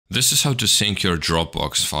this is how to sync your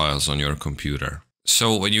Dropbox files on your computer.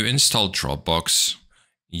 So when you install Dropbox,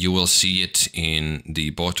 you will see it in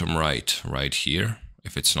the bottom right here.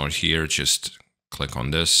 If it's not here, just click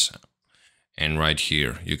on this, and right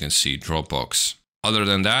here you can see Dropbox. Other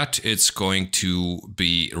than that, it's going to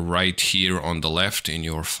be right here on the left in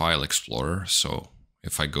your file explorer. So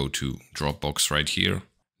if I go to Dropbox right here,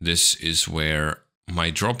 this is where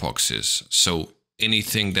my Dropbox is. So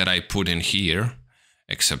anything that I put in here,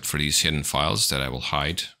 except for these hidden files that I will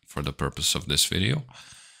hide for the purpose of this video.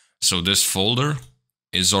 So this folder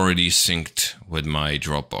is already synced with my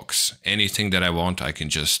Dropbox. Anything that I want, I can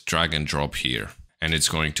just drag and drop here, and it's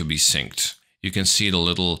going to be synced. You can see the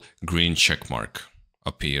little green check mark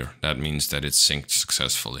up here. That means that it's synced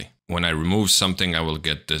successfully. When I remove something, I will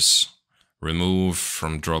get this remove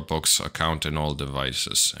from Dropbox account and all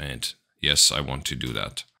devices. And yes, I want to do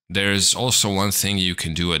that. There's also one thing you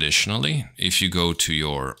can do additionally. If you go to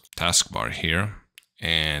your taskbar here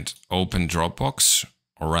and open Dropbox,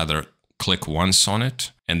 or rather click once on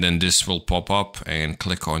it, and then this will pop up, and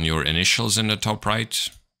click on your initials in the top right,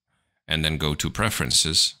 and then go to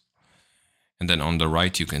preferences. And then on the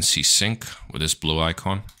right, you can see sync with this blue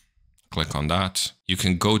icon. Click on that. You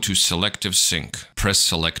can go to selective sync, press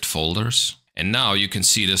select folders. And now you can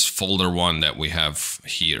see this folder 1 that we have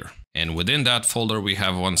here. And within that folder, we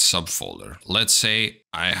have one subfolder. Let's say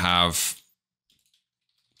I have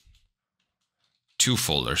 2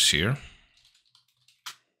 folders here.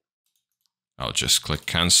 I'll just click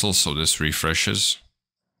cancel so this refreshes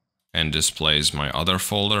and displays my other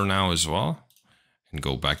folder now as well. And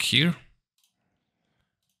go back here.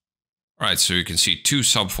 All right, so you can see 2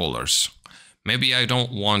 subfolders. Maybe I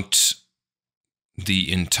don't want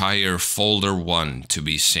the entire folder 1 to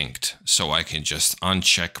be synced, so I can just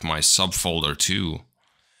uncheck my subfolder 2,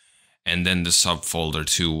 and then the subfolder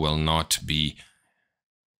 2 will not be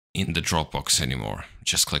in the Dropbox anymore.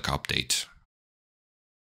 Just click update.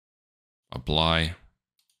 Apply.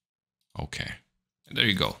 Okay. And there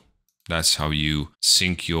you go. That's how you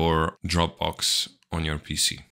sync your Dropbox on your PC.